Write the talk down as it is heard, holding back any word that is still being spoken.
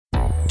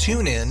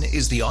TuneIn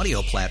is the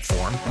audio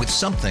platform with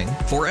something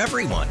for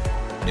everyone.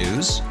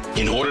 News.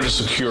 In order to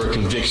secure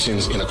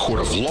convictions in a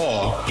court of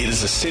law, it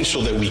is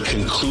essential that we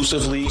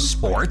conclusively.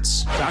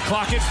 Sports. Shot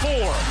clock at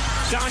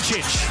 4.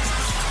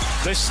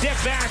 Doncic. The step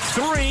back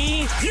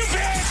 3. You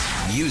bet.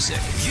 Music.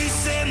 You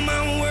set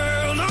my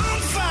world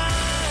on fire.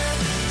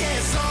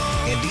 Yes,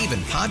 and even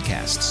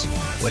podcasts.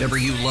 Whatever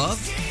you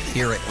love,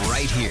 hear it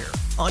right here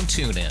on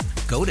TuneIn.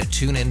 Go to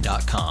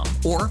TuneIn.com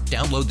or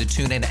download the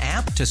TuneIn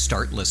app to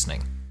start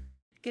listening.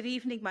 Good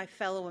evening, my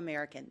fellow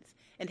Americans,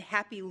 and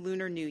Happy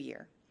Lunar New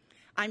Year.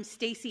 I'm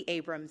Stacey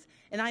Abrams,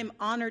 and I'm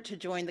honored to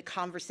join the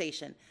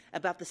conversation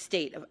about the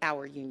state of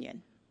our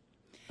union.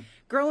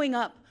 Growing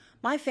up,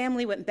 my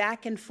family went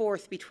back and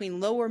forth between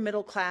lower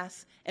middle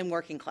class and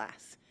working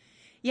class.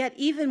 Yet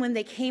even when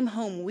they came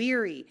home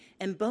weary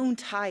and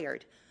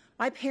bone-tired,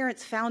 my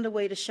parents found a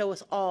way to show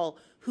us all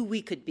who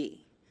we could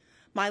be.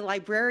 My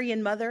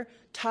librarian mother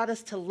taught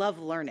us to love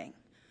learning.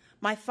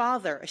 My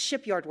father, a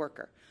shipyard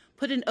worker,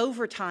 put in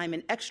overtime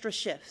and extra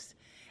shifts,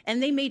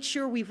 and they made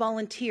sure we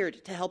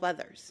volunteered to help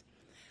others.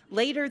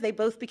 Later, they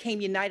both became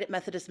United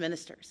Methodist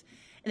ministers,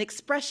 an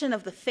expression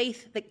of the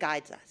faith that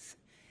guides us.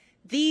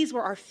 These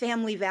were our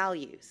family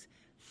values: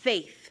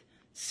 faith,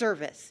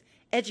 service,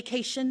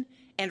 education,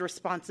 and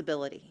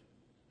responsibility.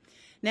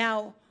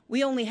 Now,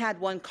 we only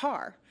had one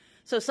car,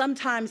 so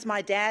sometimes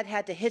my dad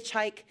had to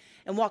hitchhike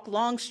and walk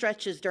long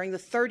stretches during the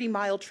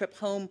 30-mile trip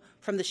home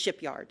from the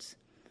shipyards.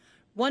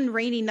 One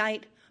rainy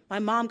night, my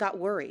mom got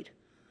worried.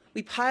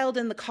 We piled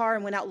in the car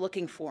and went out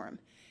looking for him,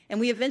 and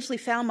we eventually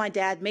found my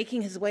dad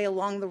making his way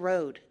along the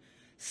road,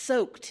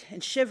 soaked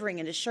and shivering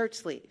in his shirt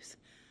sleeves.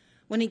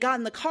 When he got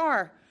in the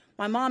car,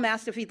 my mom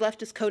asked if he'd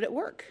left his coat at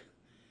work.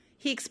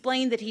 He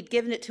explained that he'd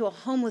given it to a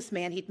homeless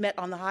man he'd met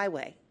on the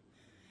highway.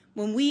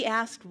 When we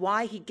asked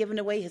why he'd given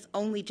away his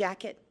only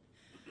jacket,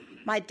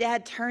 my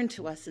dad turned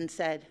to us and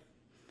said,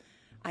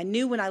 "I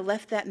knew when I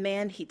left that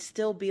man he'd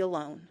still be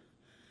alone,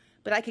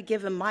 but I could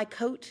give him my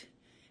coat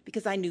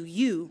because I knew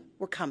you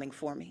were coming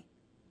for me."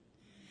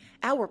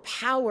 Our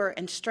power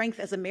and strength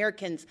as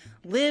Americans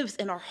lives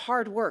in our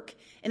hard work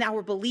and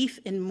our belief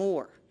in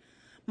more.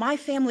 My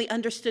family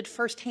understood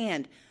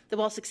firsthand that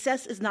while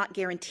success is not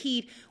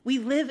guaranteed, we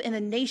live in a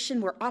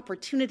nation where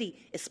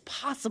opportunity is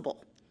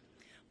possible.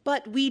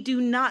 But we do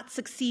not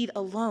succeed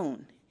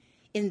alone.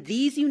 In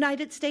these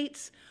United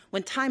States,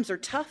 when times are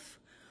tough,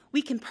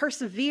 we can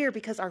persevere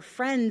because our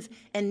friends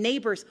and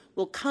neighbors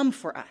will come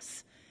for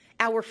us.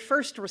 Our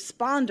first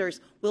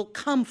responders will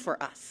come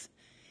for us.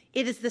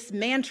 It is this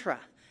mantra,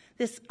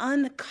 this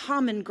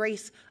uncommon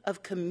grace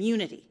of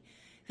community,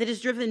 that has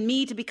driven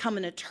me to become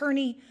an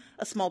attorney,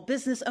 a small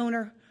business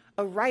owner,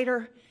 a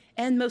writer,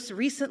 and most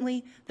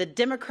recently, the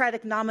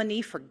Democratic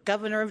nominee for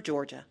governor of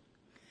Georgia.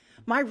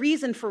 My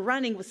reason for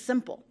running was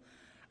simple.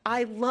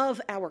 I love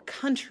our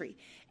country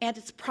and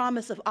its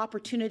promise of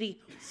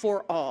opportunity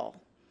for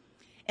all.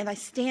 And I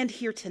stand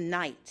here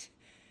tonight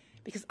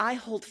because I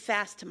hold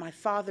fast to my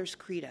father's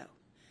credo.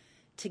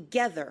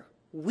 Together,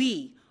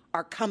 we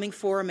are coming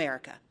for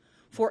America,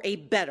 for a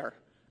better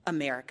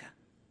America.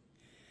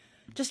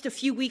 Just a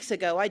few weeks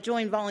ago, I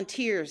joined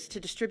volunteers to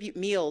distribute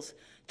meals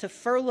to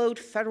furloughed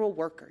federal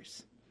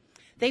workers.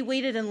 They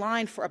waited in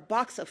line for a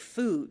box of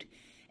food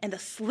and a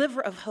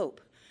sliver of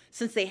hope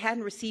since they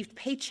hadn't received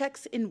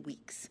paychecks in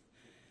weeks.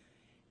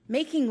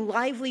 Making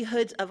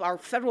livelihoods of our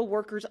federal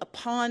workers a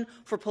pawn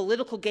for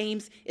political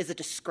games is a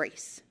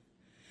disgrace.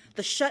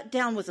 The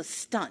shutdown was a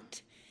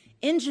stunt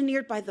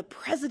engineered by the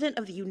President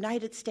of the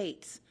United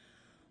States,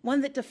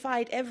 one that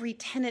defied every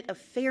tenet of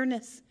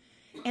fairness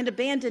and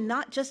abandoned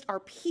not just our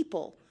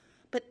people,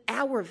 but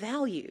our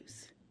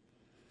values.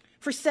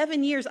 For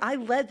 7 years, I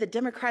led the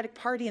Democratic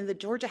Party in the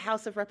Georgia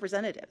House of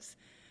Representatives.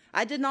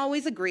 I didn't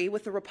always agree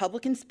with the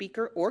Republican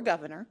speaker or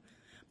governor,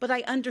 but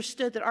I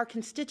understood that our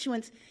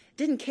constituents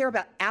didn't care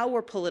about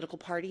our political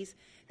parties,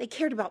 they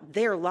cared about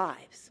their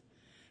lives.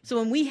 So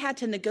when we had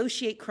to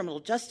negotiate criminal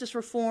justice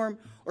reform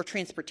or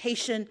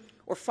transportation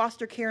or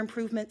foster care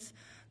improvements,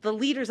 the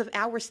leaders of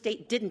our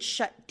state didn't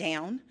shut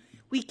down.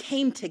 We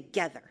came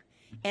together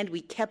and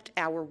we kept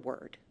our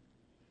word.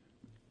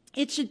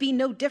 It should be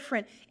no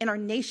different in our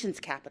nation's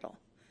capital.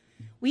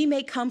 We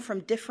may come from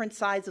different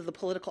sides of the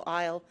political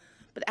aisle,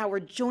 but our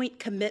joint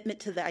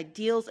commitment to the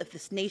ideals of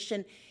this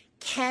nation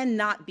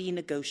cannot be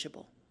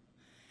negotiable.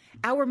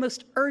 Our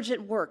most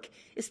urgent work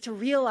is to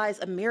realize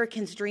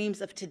Americans'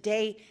 dreams of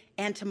today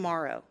and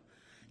tomorrow,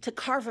 to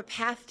carve a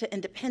path to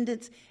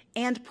independence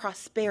and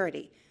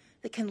prosperity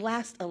that can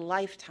last a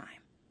lifetime.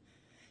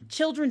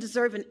 Children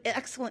deserve an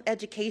excellent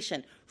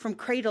education from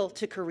cradle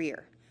to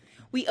career.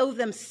 We owe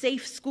them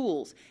safe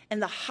schools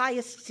and the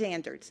highest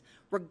standards,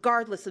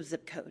 regardless of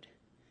zip code.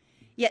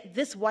 Yet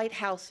this White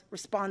House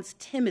responds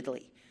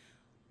timidly,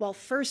 while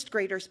first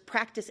graders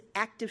practice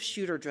active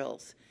shooter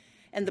drills,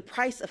 and the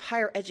price of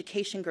higher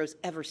education grows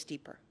ever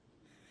steeper.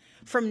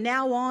 From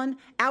now on,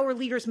 our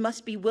leaders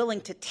must be willing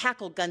to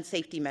tackle gun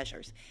safety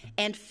measures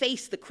and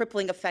face the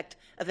crippling effect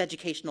of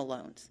educational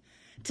loans.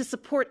 to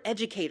support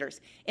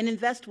educators and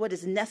invest what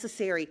is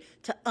necessary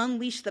to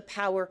unleash the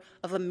power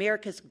of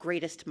America's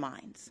greatest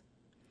minds.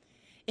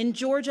 In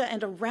Georgia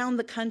and around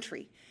the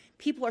country,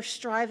 people are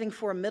striving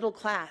for a middle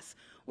class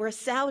where a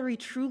salary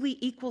truly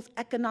equals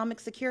economic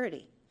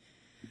security.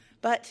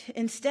 But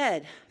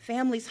instead,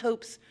 families'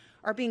 hopes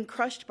are being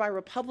crushed by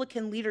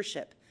Republican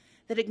leadership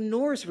that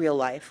ignores real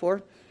life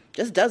or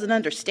just doesn't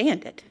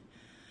understand it.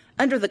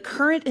 Under the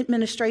current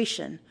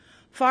administration,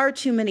 far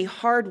too many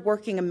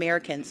hard-working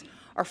Americans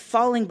are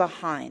falling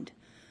behind,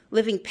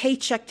 living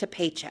paycheck to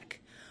paycheck,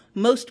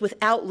 most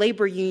without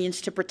labor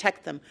unions to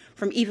protect them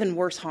from even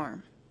worse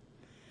harm.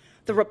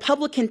 The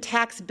Republican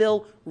tax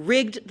bill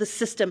rigged the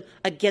system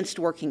against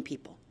working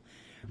people.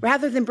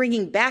 Rather than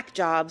bringing back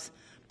jobs,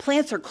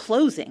 plants are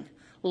closing,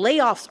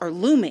 layoffs are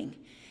looming,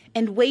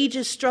 and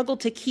wages struggle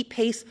to keep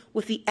pace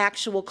with the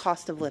actual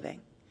cost of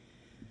living.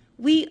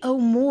 We owe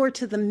more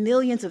to the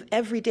millions of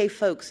everyday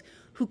folks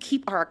who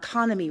keep our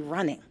economy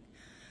running,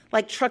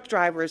 like truck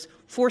drivers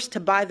forced to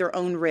buy their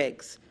own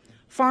rigs,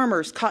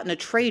 farmers caught in a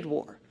trade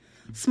war,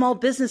 small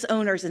business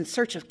owners in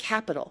search of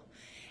capital,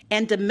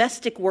 and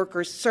domestic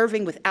workers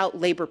serving without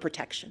labor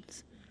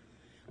protections.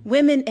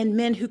 Women and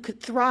men who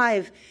could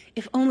thrive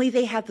if only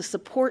they had the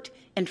support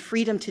and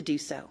freedom to do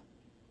so.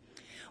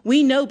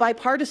 We know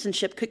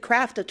bipartisanship could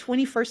craft a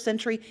 21st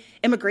century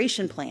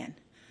immigration plan,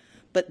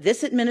 but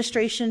this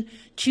administration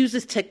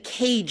chooses to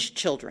cage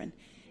children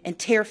and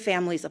tear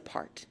families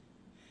apart.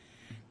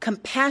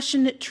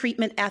 Compassionate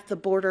treatment at the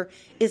border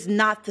is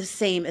not the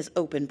same as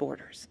open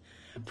borders.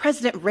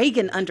 President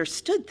Reagan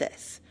understood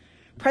this.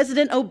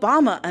 President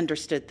Obama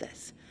understood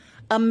this.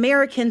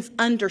 Americans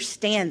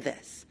understand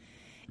this.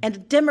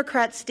 And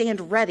Democrats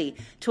stand ready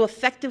to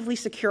effectively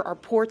secure our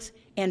ports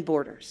and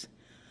borders.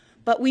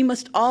 But we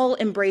must all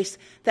embrace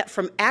that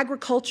from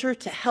agriculture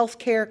to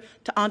healthcare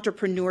to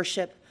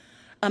entrepreneurship,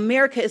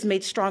 America is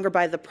made stronger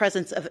by the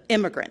presence of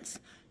immigrants,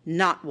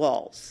 not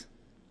walls.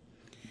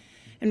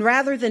 And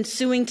rather than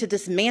suing to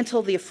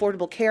dismantle the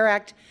Affordable Care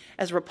Act,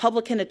 as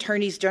Republican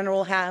attorneys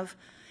general have,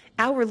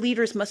 our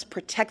leaders must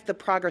protect the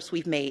progress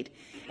we've made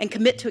and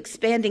commit to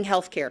expanding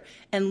health care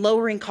and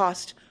lowering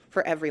costs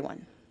for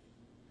everyone.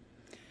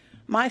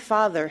 My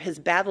father has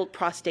battled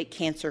prostate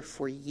cancer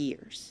for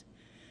years.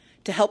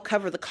 To help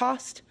cover the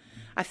cost,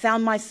 I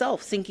found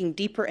myself sinking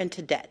deeper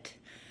into debt,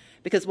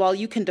 because while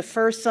you can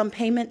defer some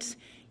payments,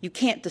 you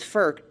can't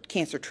defer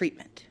cancer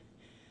treatment.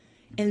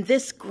 In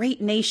this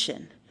great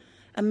nation,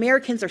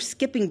 Americans are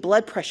skipping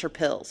blood pressure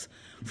pills,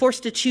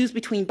 forced to choose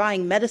between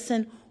buying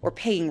medicine or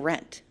paying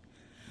rent.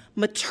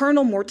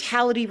 Maternal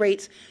mortality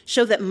rates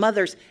show that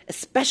mothers,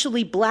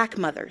 especially Black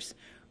mothers,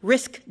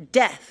 risk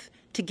death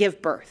to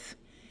give birth.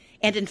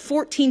 And in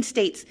 14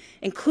 states,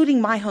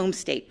 including my home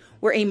state,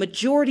 where a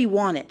majority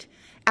want it,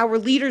 our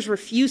leaders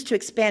refuse to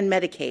expand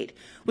Medicaid,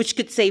 which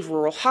could save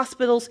rural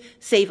hospitals,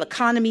 save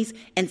economies,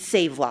 and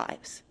save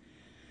lives.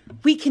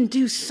 We can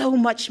do so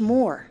much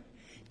more.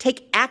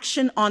 Take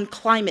action on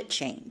climate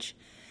change.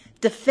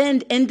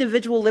 Defend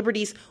individual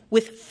liberties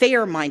with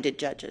fair-minded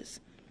judges.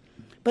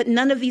 But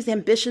none of these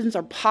ambitions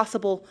are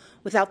possible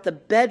without the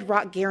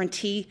bedrock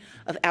guarantee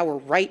of our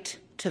right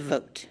to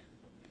vote.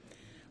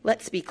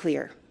 Let's be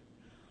clear.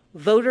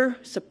 Voter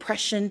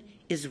suppression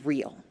is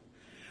real.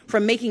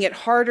 From making it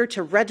harder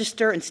to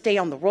register and stay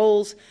on the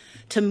rolls,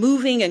 to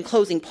moving and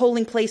closing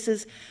polling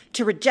places,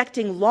 to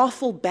rejecting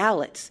lawful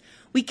ballots,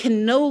 we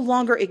can no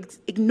longer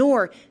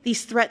ignore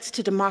these threats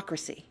to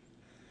democracy.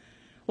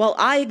 While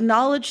I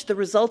acknowledge the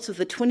results of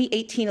the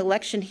 2018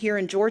 election here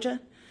in Georgia,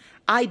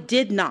 I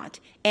did not,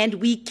 and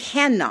we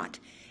cannot,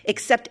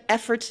 accept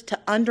efforts to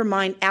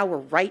undermine our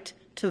right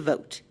to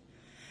vote.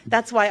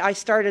 That's why I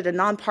started a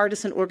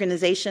nonpartisan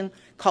organization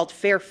called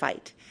Fair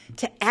Fight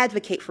to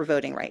advocate for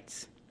voting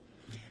rights.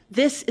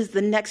 This is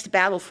the next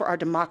battle for our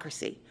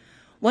democracy,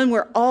 one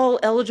where all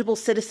eligible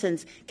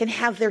citizens can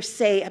have their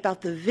say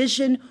about the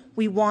vision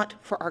we want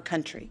for our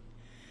country.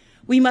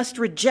 We must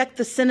reject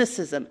the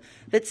cynicism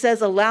that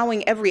says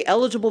allowing every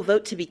eligible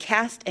vote to be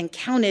cast and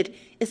counted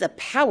is a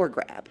power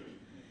grab.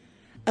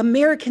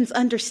 Americans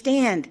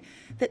understand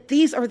that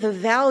these are the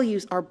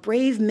values our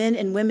brave men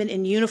and women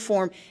in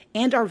uniform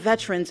and our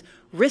veterans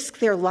risk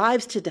their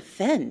lives to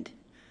defend.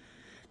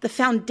 The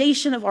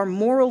foundation of our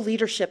moral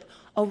leadership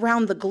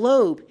around the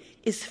globe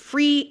is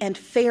free and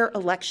fair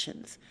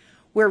elections,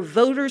 where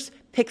voters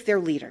pick their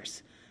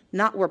leaders,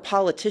 not where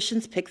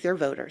politicians pick their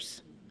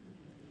voters.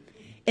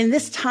 In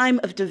this time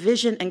of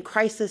division and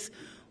crisis,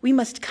 we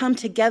must come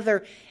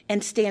together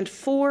and stand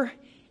for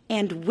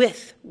and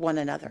with one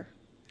another.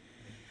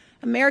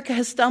 America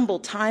has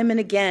stumbled time and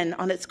again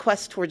on its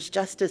quest towards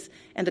justice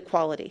and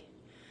equality.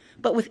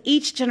 But with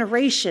each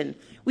generation,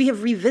 we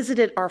have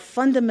revisited our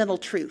fundamental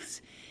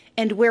truths,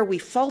 and where we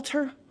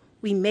falter,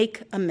 we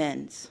make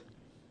amends.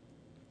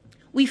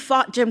 We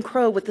fought Jim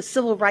Crow with the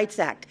Civil Rights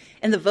Act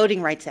and the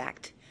Voting Rights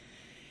Act.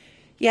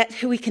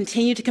 Yet we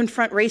continue to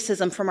confront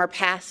racism from our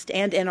past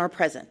and in our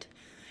present,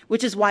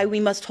 which is why we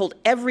must hold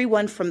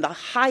everyone from the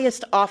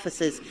highest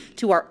offices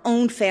to our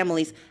own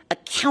families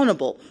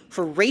accountable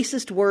for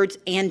racist words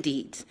and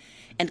deeds,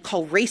 and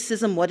call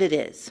racism what it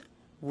is,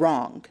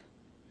 wrong.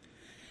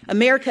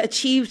 America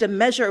achieved a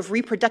measure of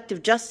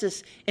reproductive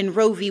justice in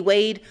Roe v.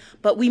 Wade,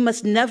 but we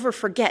must never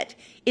forget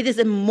it is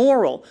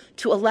immoral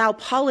to allow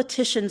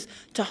politicians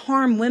to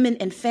harm women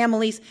and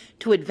families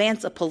to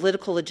advance a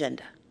political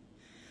agenda.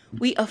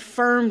 We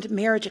affirmed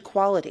marriage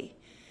equality,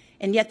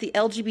 and yet the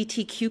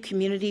LGBTQ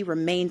community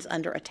remains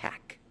under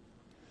attack.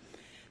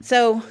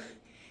 So,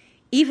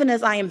 even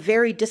as I am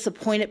very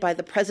disappointed by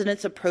the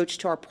president's approach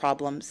to our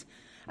problems,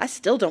 I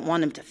still don't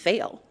want him to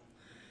fail.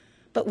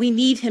 But we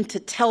need him to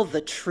tell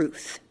the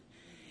truth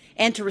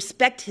and to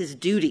respect his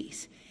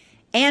duties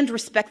and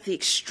respect the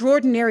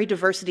extraordinary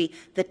diversity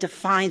that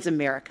defines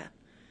America.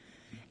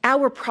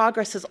 Our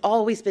progress has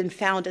always been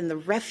found in the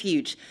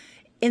refuge,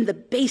 in the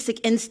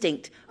basic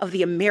instinct of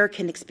the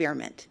American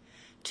experiment,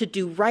 to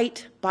do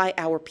right by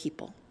our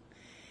people.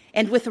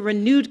 And with a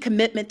renewed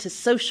commitment to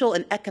social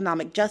and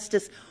economic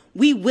justice,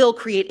 we will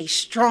create a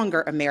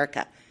stronger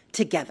America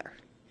together.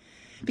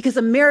 Because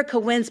America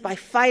wins by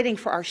fighting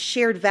for our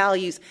shared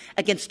values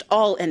against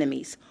all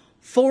enemies,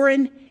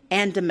 foreign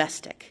and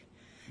domestic.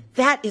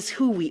 That is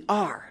who we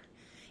are.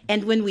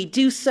 And when we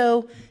do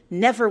so,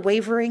 never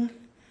wavering,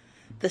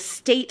 the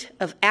state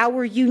of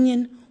our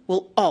union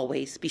will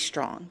always be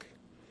strong.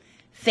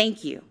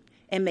 Thank you,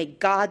 and may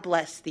God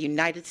bless the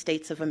United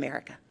States of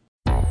America.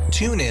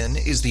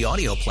 TuneIn is the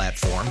audio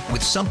platform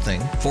with something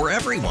for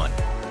everyone.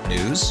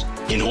 News.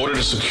 In order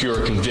to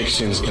secure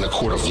convictions in a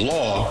court of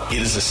law,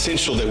 it is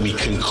essential that we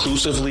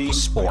conclusively.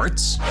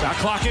 Sports. Shot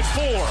clock at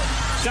 4.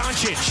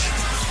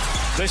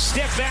 Doncic. The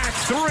step back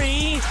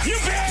 3. You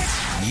bet.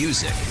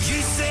 Music.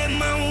 You set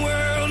my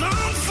world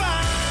on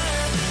fire.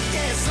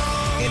 Yes,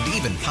 and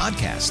even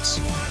podcasts.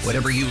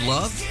 Whatever you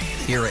love,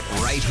 hear it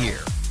right here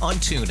on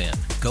TuneIn.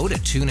 Go to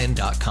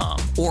TuneIn.com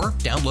or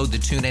download the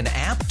TuneIn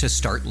app to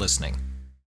start listening.